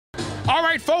All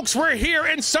right, folks, we're here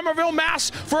in Somerville,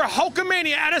 Mass. for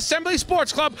Hulkamania at Assembly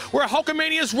Sports Club, where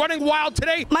Hulkamania is running wild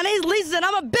today. My name's Lisa, and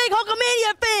I'm a big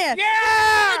Hulkamania fan.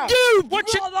 Yeah! Dude, what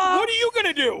are you going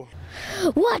to do?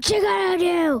 What you gonna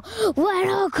do when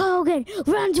Hulk Hogan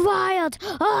runs wild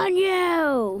on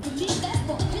you?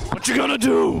 What you gonna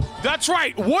do? That's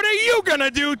right. What are you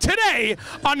gonna do today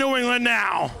on New England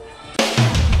Now?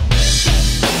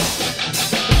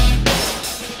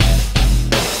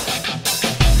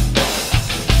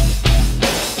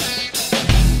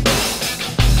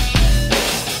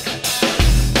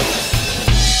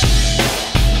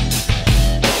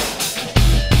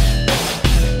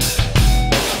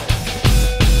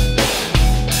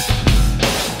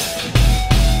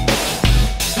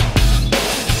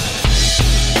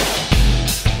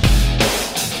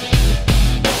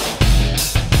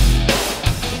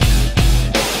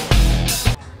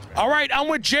 All right, I'm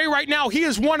with Jay right now. He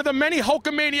is one of the many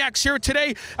Hulkamaniacs here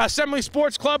today, Assembly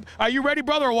Sports Club. Are you ready,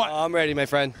 brother, or what? I'm ready, my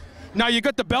friend. Now, you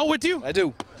got the bell with you? I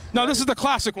do. No, this is the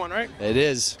classic one, right? It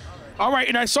is. All right,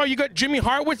 and I saw you got Jimmy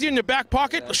Hart with you in your back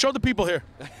pocket. Yeah. Show the people here.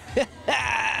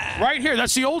 Right here,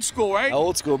 that's the old school, right?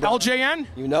 Old school, bro. LJN?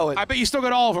 You know it. I bet you still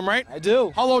got all of them, right? I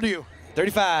do. How old are you?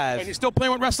 35. And you still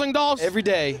playing with wrestling dolls? Every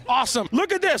day. Awesome.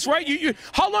 Look at this, right?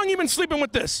 How long you been sleeping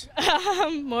with this?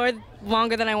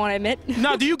 Longer than I want to admit.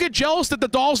 Now, do you get jealous that the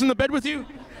doll's in the bed with you?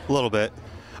 A little bit.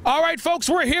 All right, folks,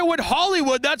 we're here with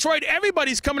Hollywood. That's right.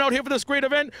 Everybody's coming out here for this great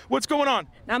event. What's going on?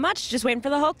 Not much. Just waiting for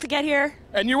the Hulk to get here.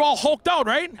 And you're all hulked out,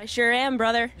 right? I sure am,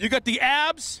 brother. You got the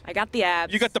abs. I got the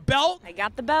abs. You got the belt. I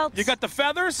got the belt. You got the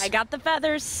feathers. I got the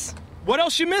feathers. What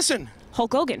else you missing?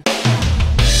 Hulk Hogan.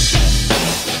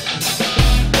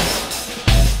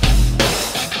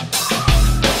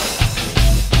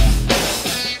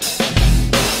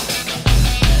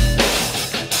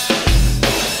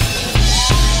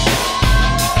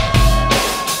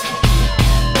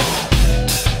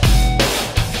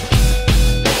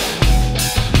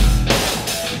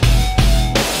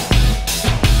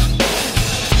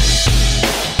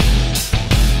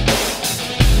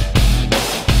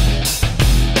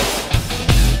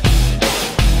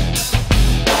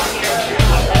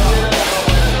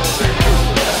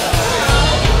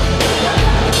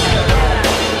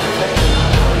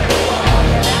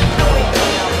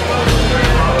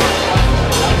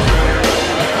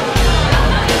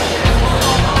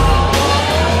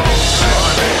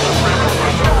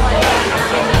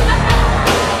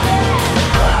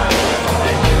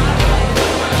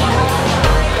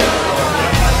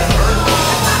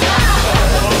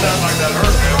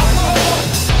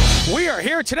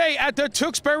 Today at the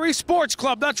Tewksbury Sports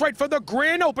Club. That's right, for the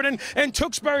grand opening in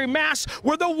Tewksbury, Mass,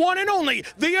 where the one and only,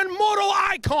 the immortal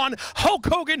icon, Hulk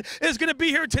Hogan, is going to be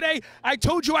here today. I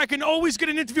told you I can always get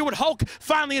an interview with Hulk.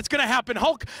 Finally, it's going to happen.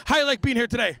 Hulk, how you like being here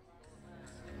today?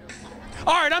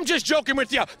 All right, I'm just joking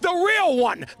with you. The real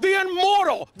one, the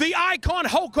immortal, the icon,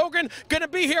 Hulk Hogan, going to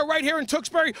be here right here in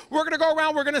Tewksbury. We're going to go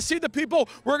around, we're going to see the people,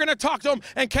 we're going to talk to them,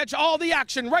 and catch all the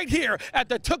action right here at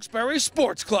the Tewksbury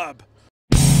Sports Club.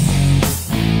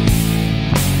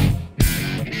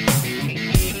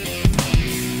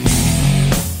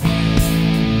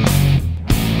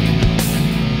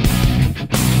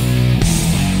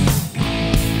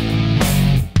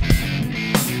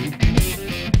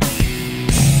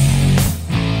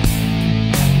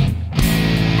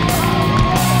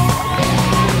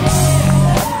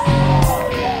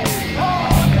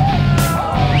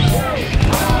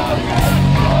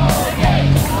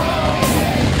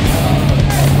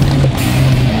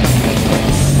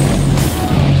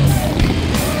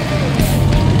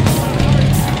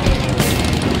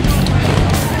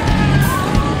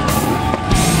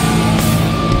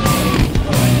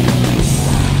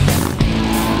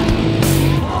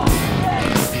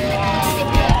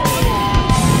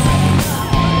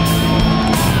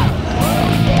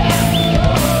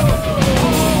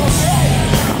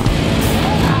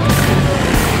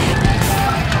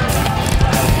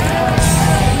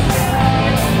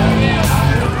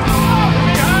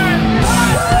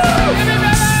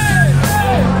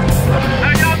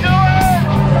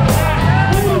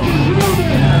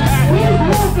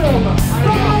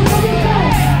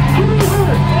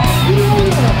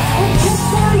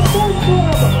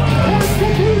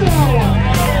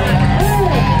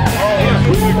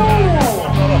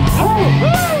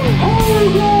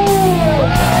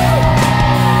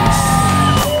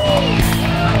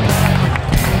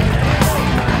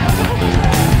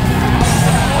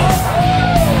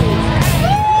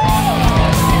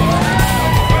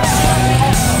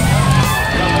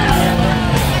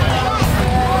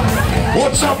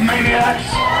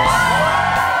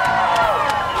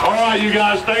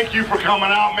 thank you for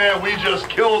coming out, man. We just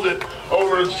killed it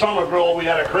over in Somerville. We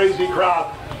had a crazy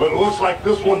crowd, but it looks like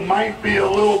this one might be a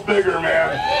little bigger, man.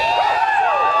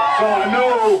 So I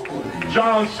know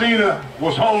John Cena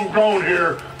was homegrown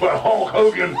here, but Hulk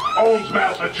Hogan owns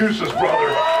Massachusetts, brother.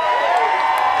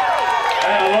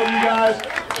 Hey, I love you guys.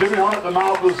 Jimmy Hart, the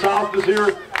mouth of the South, is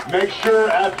here. Make sure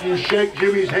after you shake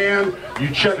Jimmy's hand, you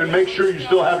check and make sure you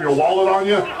still have your wallet on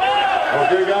you.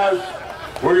 Okay, guys?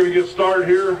 We're going to get started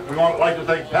here. We want like to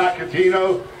thank Pat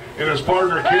Catino and his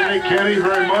partner Kenny. Kenny,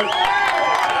 very much.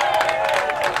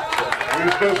 We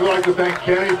especially like to thank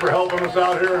Kenny for helping us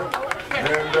out here.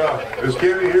 And is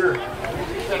Kenny here?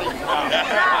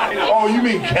 Oh, you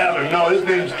mean Kevin. No, his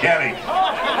name's Kenny.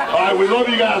 All right, we love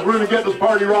you guys. We're going to get this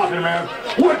party rocking, man.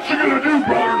 What you going to do,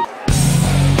 brother?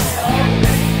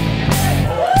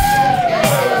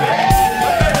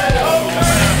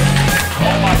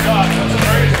 Oh, my God. That's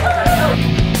crazy.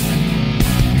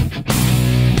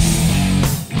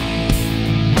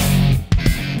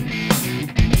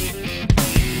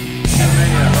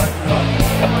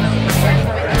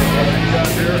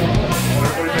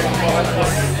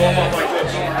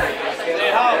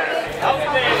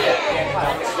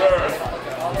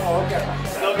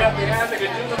 Still got the hands that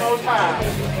can do the most time.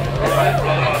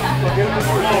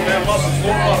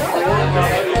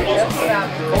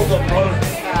 Hold up, brother.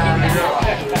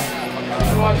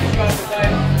 Thank you, guys.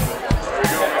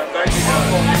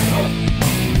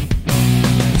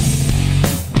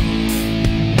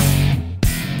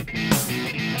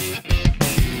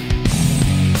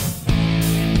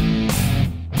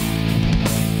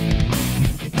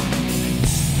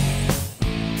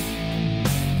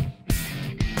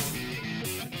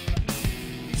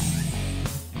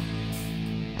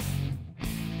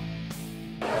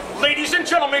 Ladies and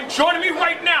gentlemen, joining me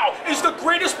right now is the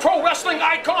greatest pro wrestling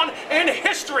icon in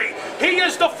history. He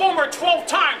is the former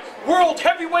 12-time World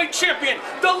Heavyweight Champion,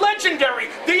 the legendary,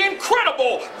 the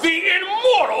incredible, the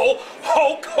immortal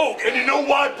Hulk Hogan. And you know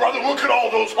what, brother? Look at all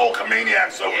those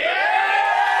Hulkamaniacs over there.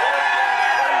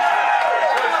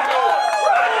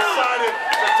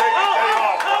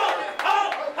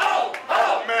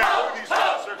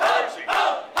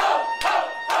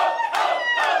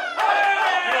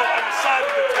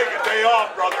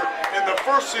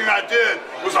 First thing I did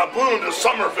was I blew into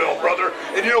Somerville, brother.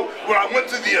 And you know, when I went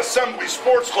to the Assembly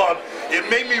Sports Club, it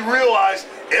made me realize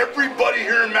everybody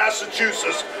here in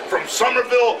Massachusetts, from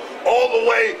Somerville all the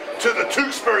way to the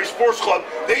Tewksbury Sports Club,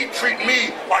 they treat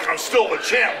me like I'm still the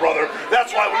champ, brother.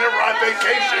 That's why whenever I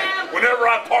vacation, whenever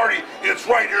I party, it's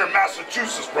right here in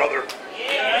Massachusetts, brother.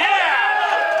 Yeah!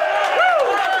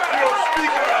 You know,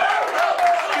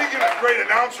 speaking of great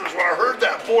announcers, when I heard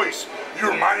that voice, you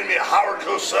reminded me of Howard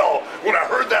Cosell. When I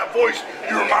heard that voice,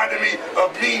 you reminded me of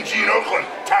Mean Gene Oakland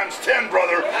times 10,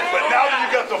 brother. But now that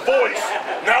you got the voice,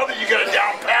 now that you got it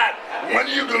down pat, when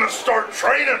are you going to start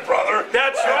training, brother?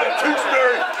 That's right. At the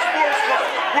Tewksbury Sports Club.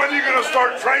 When are you going to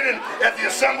start training at the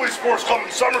Assembly Sports Club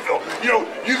in Somerville? You know,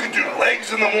 you can do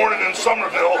legs in the morning in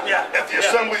Somerville at the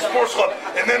Assembly Sports Club.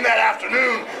 And then that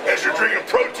afternoon, as you're drinking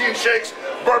protein shakes,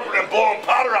 burping and blowing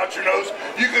powder out your nose,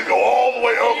 you could go all the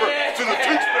way over to the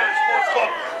Tewksbury Sports Club,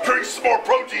 drink some more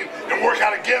protein, and work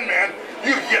out again, man.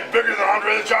 You could get bigger than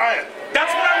Andre the Giant.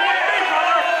 That's what I want to be,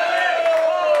 brother.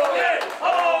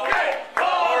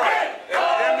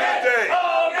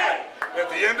 At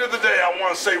the end of the day, I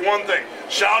want to say one thing.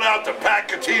 Shout out to Pat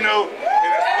Catino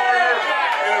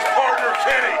and his partner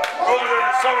Kenny over there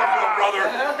in Somerville, brother,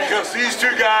 because these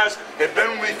two guys have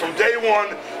been with me from day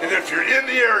one. And if you're in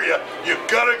the area, you've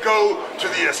got to go to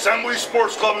the Assembly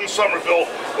Sports Club in Somerville,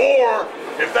 or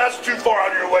if that's too far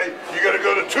out of your way, you got to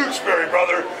go to Tewksbury,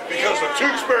 brother, because the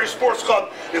Tewksbury Sports Club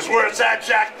is where it's at,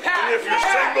 Jack. And if you're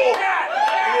single,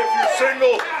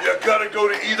 you got to go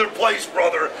to either place,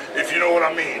 brother, if you know what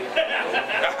I mean.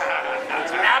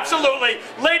 Absolutely.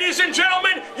 Ladies and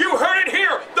gentlemen, you heard it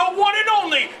here. The one and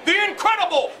only, the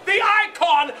incredible, the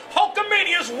icon,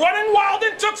 Hulkamania is running wild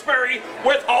in Tewksbury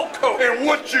with Hulk Hogan. And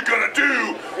what you gonna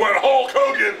do when Hulk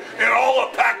Hogan and all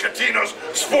of Pat Catino's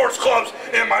sports clubs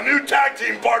and my new tag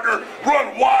team partner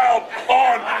run wild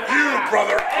on you,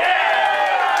 brother? Yeah!